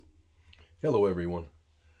Hello, everyone.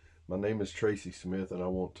 My name is Tracy Smith, and I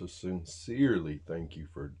want to sincerely thank you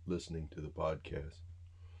for listening to the podcast.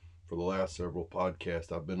 For the last several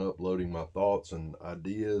podcasts, I've been uploading my thoughts and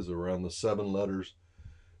ideas around the seven letters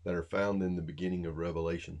that are found in the beginning of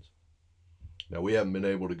Revelations. Now, we haven't been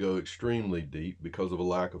able to go extremely deep because of a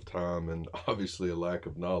lack of time and obviously a lack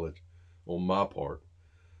of knowledge on my part,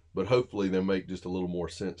 but hopefully they make just a little more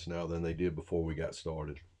sense now than they did before we got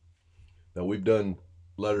started. Now, we've done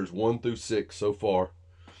letters 1 through 6 so far,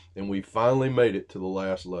 and we finally made it to the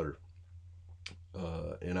last letter.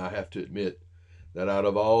 And I have to admit that out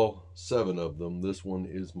of all seven of them, this one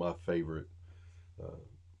is my favorite. Uh,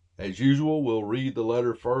 as usual, we'll read the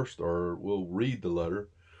letter first, or we'll read the letter,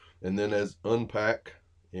 and then as unpack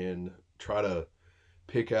and try to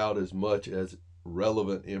pick out as much as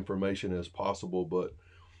relevant information as possible. But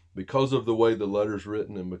because of the way the letter's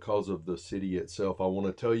written and because of the city itself, I want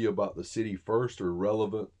to tell you about the city first, or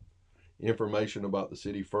relevant information about the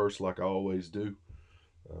city first, like I always do.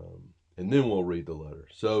 And then we'll read the letter.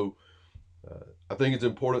 So I think it's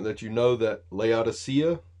important that you know that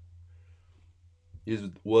Laodicea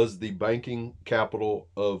was the banking capital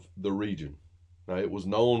of the region. Now, it was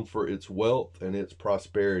known for its wealth and its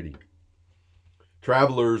prosperity.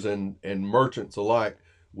 Travelers and merchants alike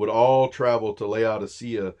would all travel to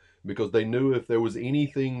Laodicea because they knew if there was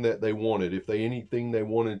anything that they wanted, if they anything they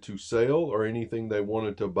wanted to sell or anything they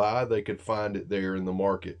wanted to buy, they could find it there in the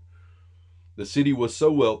market. The city was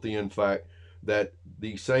so wealthy, in fact, that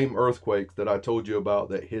the same earthquakes that I told you about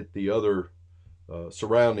that hit the other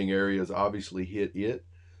surrounding areas obviously hit it.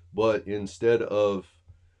 But instead of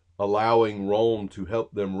allowing Rome to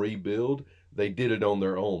help them rebuild, they did it on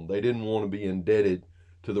their own. They didn't want to be indebted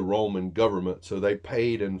to the Roman government, so they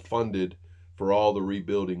paid and funded for all the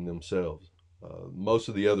rebuilding themselves. Most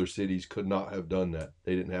of the other cities could not have done that.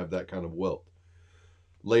 They didn't have that kind of wealth.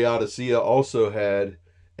 Laodicea also had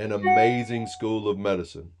an amazing school of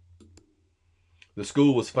medicine. The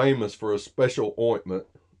school was famous for a special ointment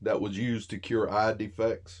that was used to cure eye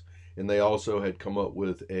defects, and they also had come up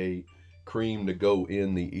with a cream to go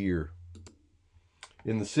in the ear.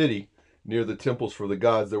 In the city, near the temples for the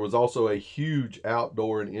gods, there was also a huge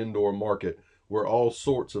outdoor and indoor market where all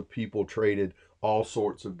sorts of people traded all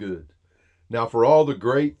sorts of goods. Now, for all the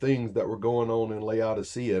great things that were going on in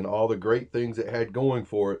Laodicea and all the great things it had going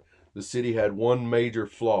for it, the city had one major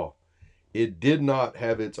flaw. It did not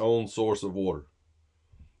have its own source of water.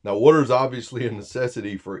 Now, water is obviously a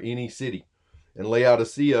necessity for any city, and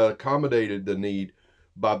Laodicea accommodated the need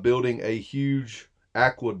by building a huge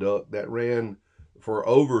aqueduct that ran for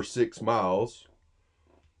over 6 miles,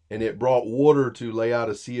 and it brought water to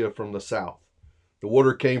Laodicea from the south. The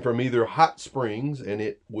water came from either hot springs, and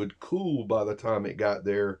it would cool by the time it got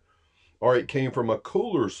there, or it came from a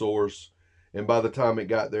cooler source, and by the time it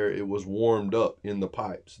got there, it was warmed up in the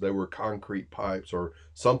pipes. They were concrete pipes or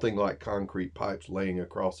something like concrete pipes laying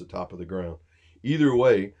across the top of the ground. Either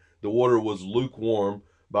way, the water was lukewarm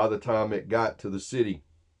by the time it got to the city.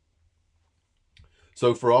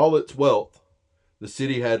 So, for all its wealth, the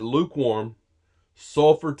city had lukewarm,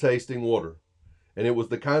 sulfur tasting water, and it was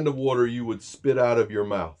the kind of water you would spit out of your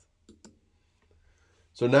mouth.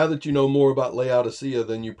 So, now that you know more about Laodicea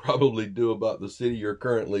than you probably do about the city you're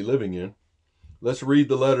currently living in, let's read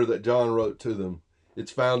the letter that John wrote to them.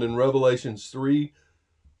 It's found in Revelations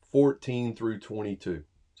 3:14 through 22.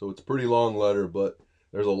 So it's a pretty long letter, but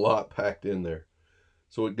there's a lot packed in there.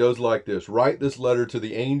 So it goes like this: Write this letter to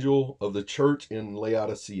the angel of the church in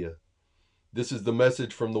Laodicea. This is the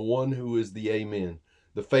message from the one who is the Amen,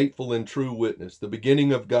 the faithful and true witness, the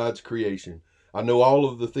beginning of God's creation. I know all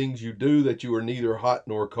of the things you do, that you are neither hot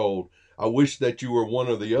nor cold. I wish that you were one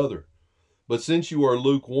or the other. But since you are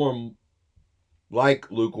lukewarm,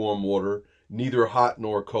 like lukewarm water, neither hot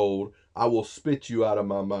nor cold, I will spit you out of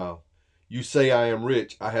my mouth. You say, I am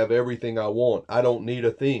rich, I have everything I want, I don't need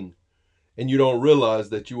a thing. And you don't realize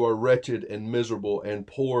that you are wretched and miserable and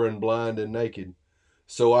poor and blind and naked.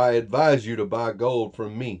 So I advise you to buy gold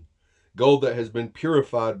from me, gold that has been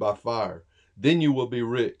purified by fire. Then you will be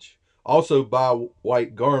rich. Also buy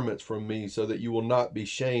white garments from me so that you will not be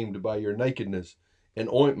shamed by your nakedness, and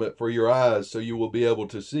ointment for your eyes so you will be able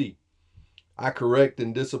to see. I correct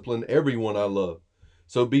and discipline everyone I love.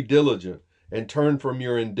 So be diligent and turn from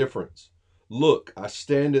your indifference. Look, I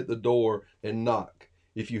stand at the door and knock.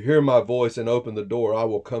 If you hear my voice and open the door, I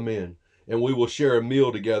will come in, and we will share a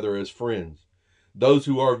meal together as friends. Those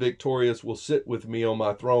who are victorious will sit with me on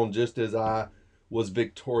my throne, just as I was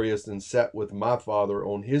victorious and sat with my Father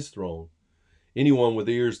on his throne. Anyone with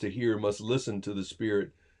ears to hear must listen to the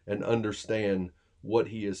Spirit and understand what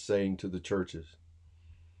he is saying to the churches.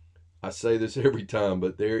 I say this every time,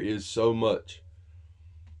 but there is so much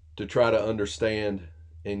to try to understand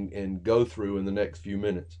and go through in the next few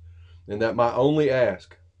minutes. And that my only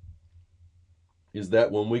ask is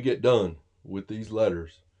that when we get done with these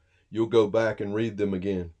letters, you'll go back and read them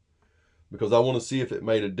again. Because I want to see if it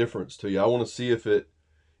made a difference to you. I want to see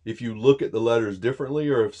if you look at the letters differently,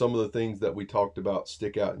 or if some of the things that we talked about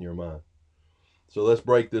stick out in your mind. So let's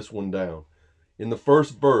break this one down. In the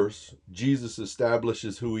first verse, Jesus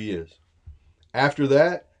establishes who he is. After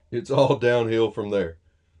that, it's all downhill from there.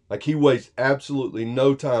 Like, he wastes absolutely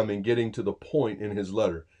no time in getting to the point in his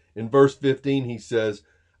letter. In verse 15, he says,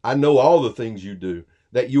 I know all the things you do,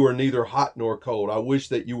 that you are neither hot nor cold. I wish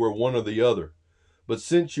that you were one or the other. But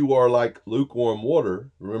since you are like lukewarm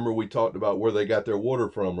water, remember we talked about where they got their water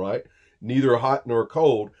from, right? Neither hot nor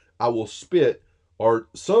cold, I will spit, or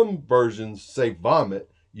some versions say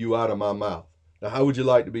vomit, you out of my mouth. Now, how would you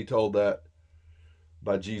like to be told that?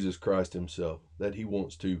 By Jesus Christ himself, that he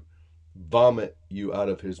wants to vomit you out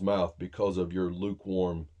of his mouth because of your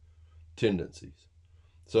lukewarm tendencies.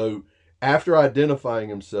 So after identifying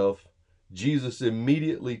himself, Jesus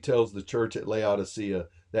immediately tells the church at Laodicea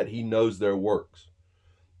that he knows their works,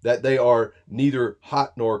 that they are neither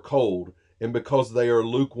hot nor cold, and because they are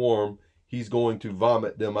lukewarm, he's going to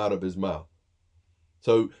vomit them out of his mouth.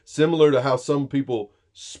 So similar to how some people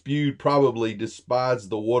probably despised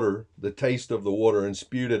the water, the taste of the water, and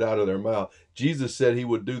spewed it out of their mouth, Jesus said he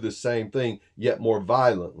would do the same thing, yet more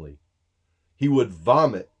violently. He would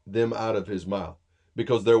vomit them out of his mouth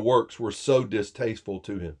because their works were so distasteful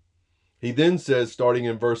to him. He then says, starting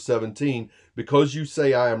in verse 17, because you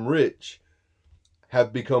say I am rich,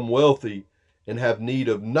 have become wealthy, and have need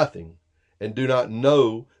of nothing, and do not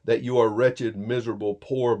know that you are wretched, miserable,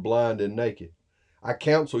 poor, blind, and naked. I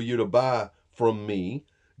counsel you to buy from me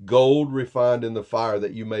gold refined in the fire,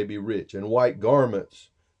 that you may be rich, and white garments,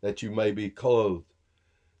 that you may be clothed,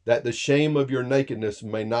 that the shame of your nakedness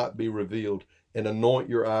may not be revealed, and anoint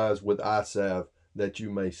your eyes with eye salve, that you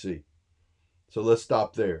may see. So let's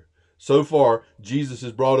stop there. So far, Jesus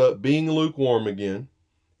has brought up being lukewarm again.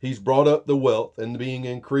 He's brought up the wealth and being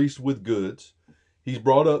increased with goods. He's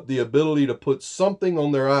brought up the ability to put something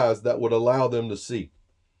on their eyes that would allow them to see.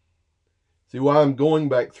 See, why I'm going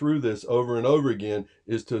back through this over and over again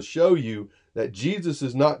is to show you that Jesus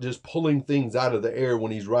is not just pulling things out of the air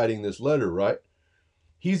when he's writing this letter, right?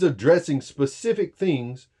 He's addressing specific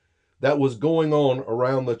things that was going on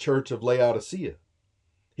around the church of Laodicea.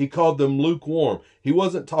 He called them lukewarm. He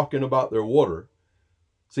wasn't talking about their water.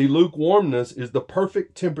 See, lukewarmness is the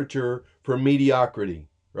perfect temperature for mediocrity,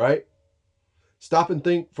 right? Stop and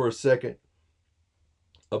think for a second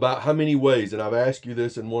about how many ways, and I've asked you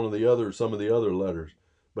this in some of the other letters,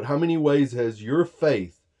 but how many ways has your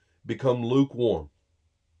faith become lukewarm?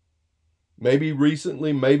 Maybe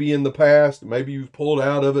recently, maybe in the past, maybe you've pulled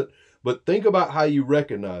out of it, but think about how you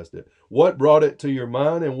recognized it. What brought it to your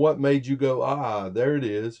mind, and what made you go, there it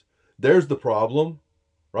is. There's the problem,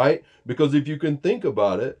 right? Because if you can think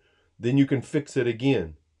about it, then you can fix it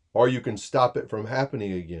again, or you can stop it from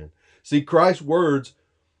happening again. See, Christ's words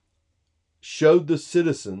showed the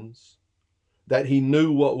citizens that he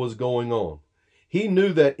knew what was going on. He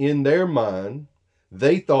knew that in their mind,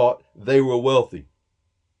 they thought they were wealthy.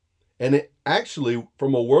 And actually,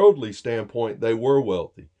 from a worldly standpoint, they were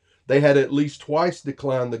wealthy. They had at least twice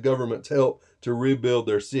declined the government's help to rebuild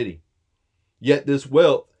their city. Yet this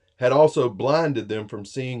wealth had also blinded them from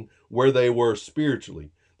seeing where they were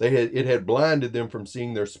spiritually. It had blinded them from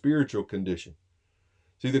seeing their spiritual condition.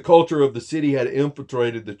 See, the culture of the city had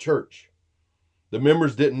infiltrated the church. The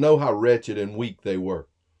members didn't know how wretched and weak they were,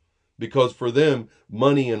 because for them,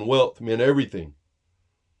 money and wealth meant everything.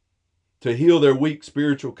 To heal their weak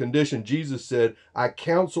spiritual condition, Jesus said, I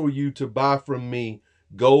counsel you to buy from me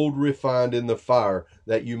gold refined in the fire,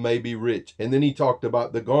 that you may be rich. And then he talked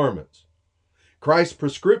about the garments. Christ's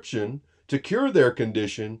prescription to cure their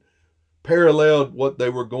condition paralleled what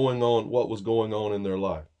was going on in their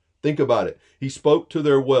life. Think about it. He spoke to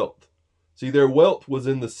their wealth. See, their wealth was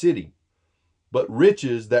in the city. But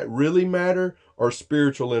riches that really matter are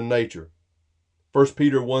spiritual in nature. 1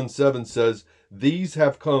 Peter 1:7 says, these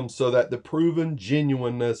have come so that the proven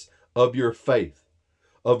genuineness of your faith,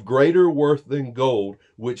 of greater worth than gold,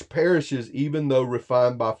 which perishes even though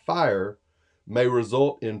refined by fire, may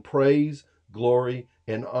result in praise, glory,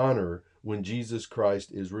 and honor when Jesus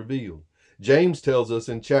Christ is revealed. James tells us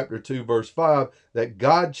in chapter 2, verse 5, that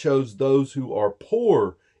God chose those who are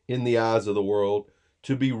poor in the eyes of the world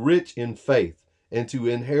to be rich in faith and to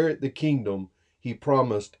inherit the kingdom he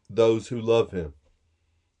promised those who love him.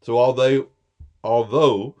 So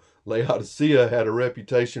although Laodicea had a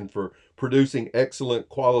reputation for producing excellent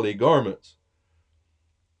quality garments.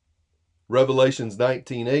 Revelations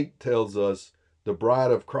 19:8 tells us the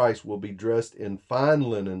bride of Christ will be dressed in fine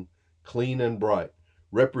linen, clean and bright,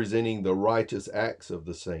 representing the righteous acts of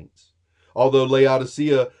the saints. Although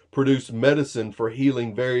Laodicea produced medicine for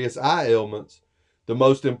healing various eye ailments, the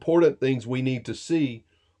most important things we need to see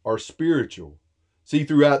are spiritual. See,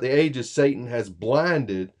 throughout the ages, Satan has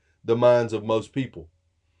blinded the minds of most people.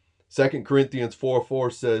 2 Corinthians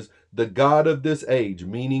 4:4 says, the God of this age,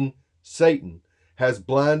 meaning Satan, has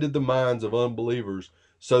blinded the minds of unbelievers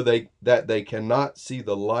so that they cannot see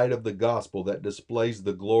the light of the gospel that displays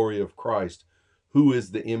the glory of Christ, who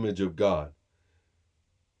is the image of God.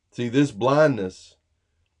 See, this blindness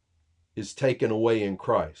is taken away in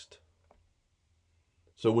Christ.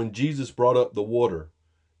 So when Jesus brought up the water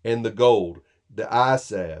and the gold, the eye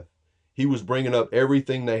salve, he was bringing up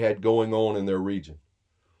everything they had going on in their region.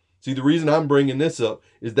 See, the reason I'm bringing this up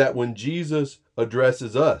is that when Jesus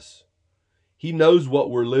addresses us, he knows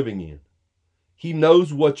what we're living in. He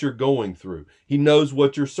knows what you're going through. He knows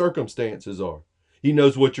what your circumstances are. He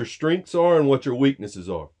knows what your strengths are and what your weaknesses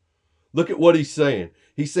are. Look at what he's saying.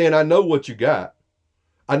 He's saying, I know what you got.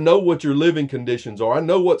 I know what your living conditions are. I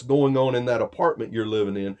know what's going on in that apartment you're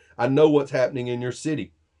living in. I know what's happening in your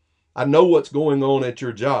city. I know what's going on at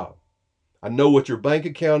your job. I know what your bank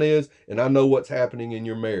account is, and I know what's happening in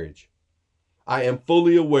your marriage. I am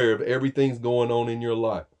fully aware of everything's going on in your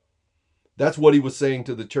life. That's what he was saying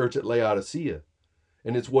to the church at Laodicea.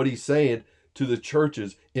 And it's what he's saying to the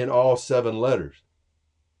churches in all 7 letters.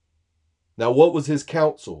 Now, what was his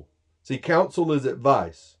counsel? See, counsel is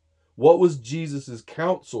advice. What was Jesus's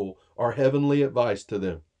counsel or heavenly advice to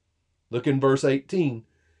them? Look in verse 18.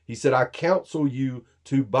 He said, I counsel you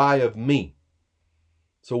to buy of me.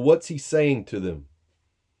 So what's he saying to them?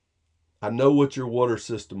 I know what your water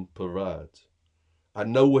system provides. I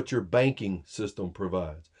know what your banking system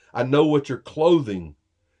provides. I know what your clothing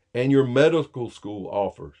and your medical school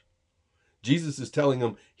offers. Jesus is telling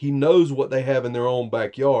them he knows what they have in their own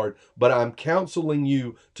backyard, but I'm counseling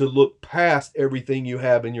you to look past everything you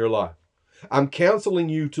have in your life. I'm counseling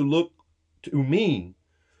you to look to me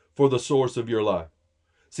for the source of your life.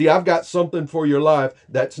 See, I've got something for your life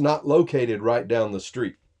that's not located right down the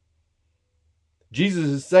street. Jesus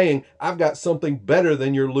is saying, I've got something better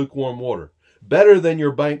than your lukewarm water, better than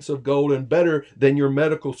your banks of gold, and better than your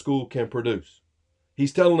medical school can produce.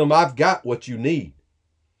 He's telling them, I've got what you need.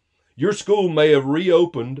 Your school may have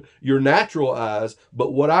reopened your natural eyes,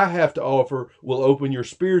 but what I have to offer will open your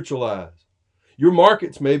spiritual eyes. Your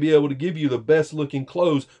markets may be able to give you the best looking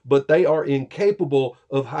clothes, but they are incapable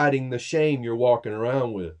of hiding the shame you're walking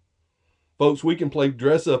around with. Folks, we can play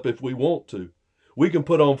dress up if we want to. We can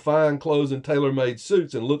put on fine clothes and tailor-made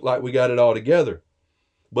suits and look like we got it all together.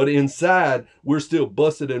 But inside, we're still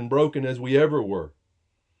busted and broken as we ever were.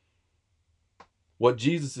 What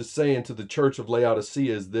Jesus is saying to the church of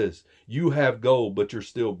Laodicea is this: you have gold, but you're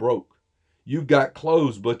still broke. You've got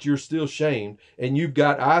clothes, but you're still shamed. And you've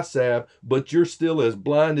got eye salve, but you're still as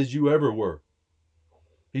blind as you ever were.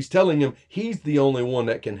 He's telling them he's the only one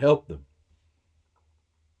that can help them.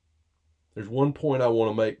 There's one point I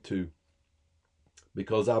want to make too,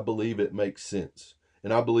 because I believe it makes sense.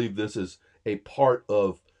 And I believe this is a part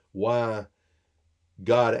of why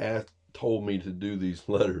God told me to do these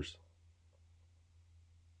letters.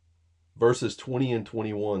 Verses 20 and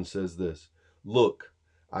 21 says this: look,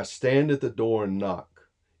 I stand at the door and knock.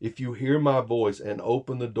 If you hear my voice and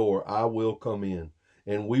open the door, I will come in,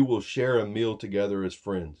 and we will share a meal together as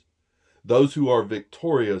friends. Those who are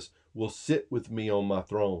victorious will sit with me on my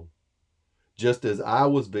throne, just as I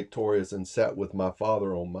was victorious and sat with my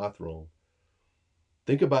Father on my throne.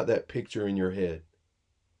 Think about that picture in your head.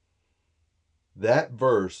 That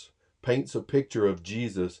verse paints a picture of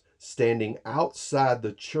Jesus standing outside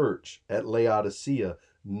the church at Laodicea,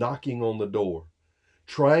 knocking on the door,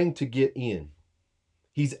 trying to get in.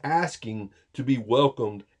 He's asking to be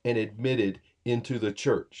welcomed and admitted into the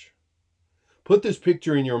church. Put this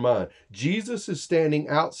picture in your mind. Jesus is standing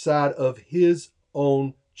outside of his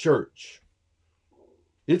own church.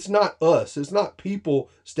 It's not us. It's not people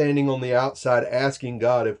standing on the outside asking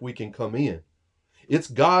God if we can come in. It's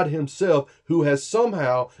God himself who has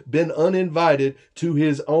somehow been uninvited to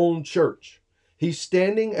his own church. He's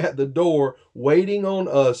standing at the door waiting on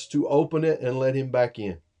us to open it and let him back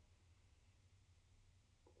in.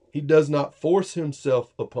 He does not force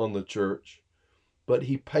himself upon the church, but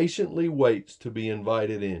he patiently waits to be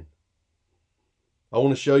invited in. I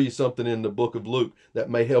want to show you something in the book of Luke that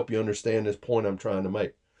may help you understand this point I'm trying to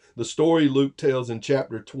make. The story Luke tells in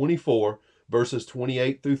chapter 24, verses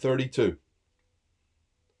 28 through 32.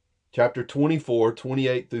 chapter 24,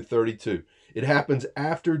 28 through 32. It happens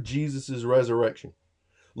after Jesus' resurrection.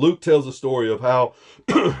 Luke tells a story of how,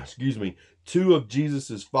 excuse me, two of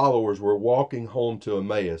Jesus' followers were walking home to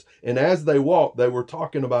Emmaus. And as they walked, they were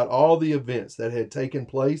talking about all the events that had taken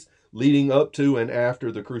place leading up to and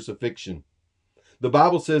after the crucifixion. The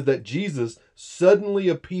Bible says that Jesus suddenly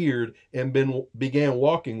appeared and began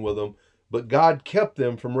walking with them, but God kept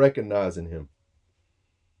them from recognizing him.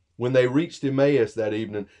 When they reached Emmaus that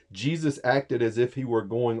evening, Jesus acted as if he were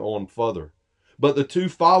going on further. But the two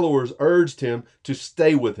followers urged him to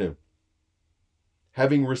stay with him.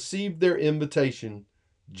 Having received their invitation,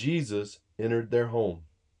 Jesus entered their home.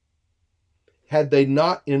 Had they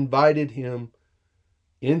not invited him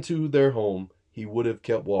into their home, he would have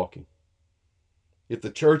kept walking. If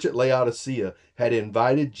the church at Laodicea had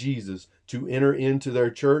invited Jesus to enter into their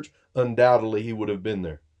church, undoubtedly he would have been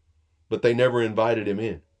there. But they never invited him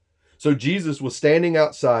in. So Jesus was standing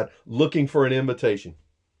outside looking for an invitation.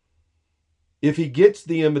 If he gets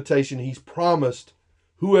the invitation, he's promised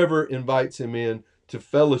whoever invites him in to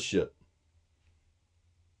fellowship.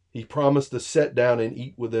 He promised to sit down and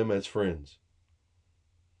eat with them as friends.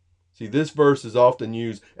 See, this verse is often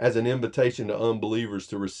used as an invitation to unbelievers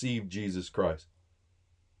to receive Jesus Christ.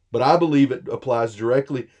 But I believe it applies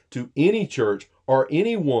directly to any church or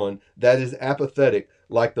anyone that is apathetic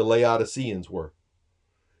like the Laodiceans were.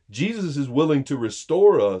 Jesus is willing to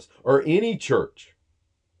restore us or any church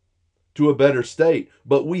to a better state,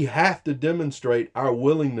 but we have to demonstrate our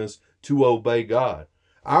willingness to obey God.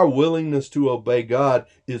 Our willingness to obey God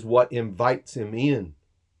is what invites him in.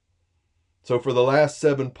 So for the last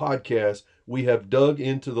 7 podcasts, we have dug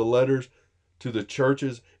into the letters to the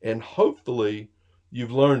churches, and hopefully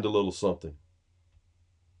you've learned a little something.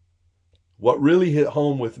 What really hit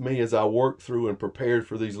home with me as I worked through and prepared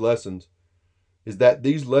for these lessons is that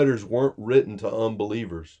these letters weren't written to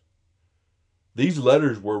unbelievers. These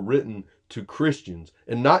letters were written to Christians,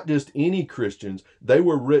 and not just any Christians. They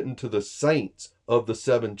were written to the saints of the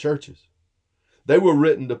 7 churches. They were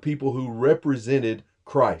written to people who represented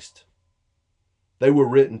Christ. They were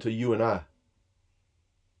written to you and I.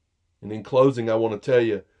 And in closing, I want to tell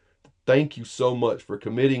you, thank you so much for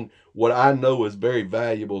committing what I know is very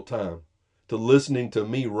valuable time to listening to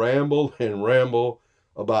me ramble and ramble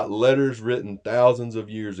about letters written thousands of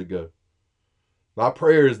years ago. My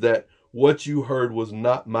prayer is that what you heard was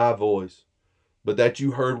not my voice, but that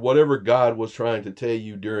you heard whatever God was trying to tell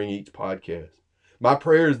you during each podcast. My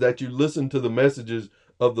prayer is that you listen to the messages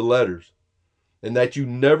of the letters and that you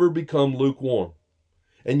never become lukewarm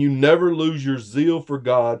and you never lose your zeal for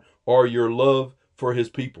God or your love for his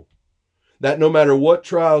people. That no matter what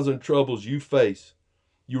trials and troubles you face,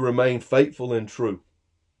 you remain faithful and true.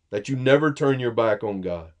 That you never turn your back on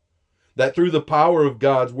God. That through the power of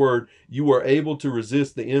God's word, you are able to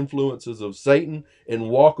resist the influences of Satan and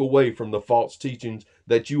walk away from the false teachings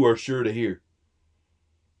that you are sure to hear.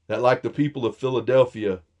 That like the people of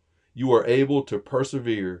Philadelphia, you are able to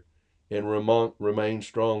persevere and remain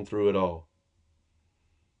strong through it all.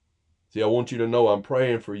 See, I want you to know I'm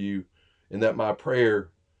praying for you, and that my prayer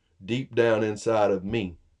deep down inside of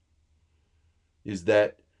me is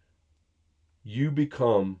that you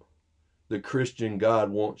become the Christian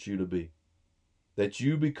God wants you to be. That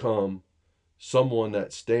you become someone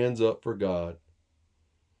that stands up for God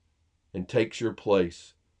and takes your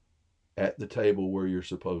place at the table where you're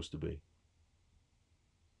supposed to be.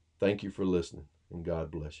 Thank you for listening, and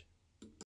God bless you.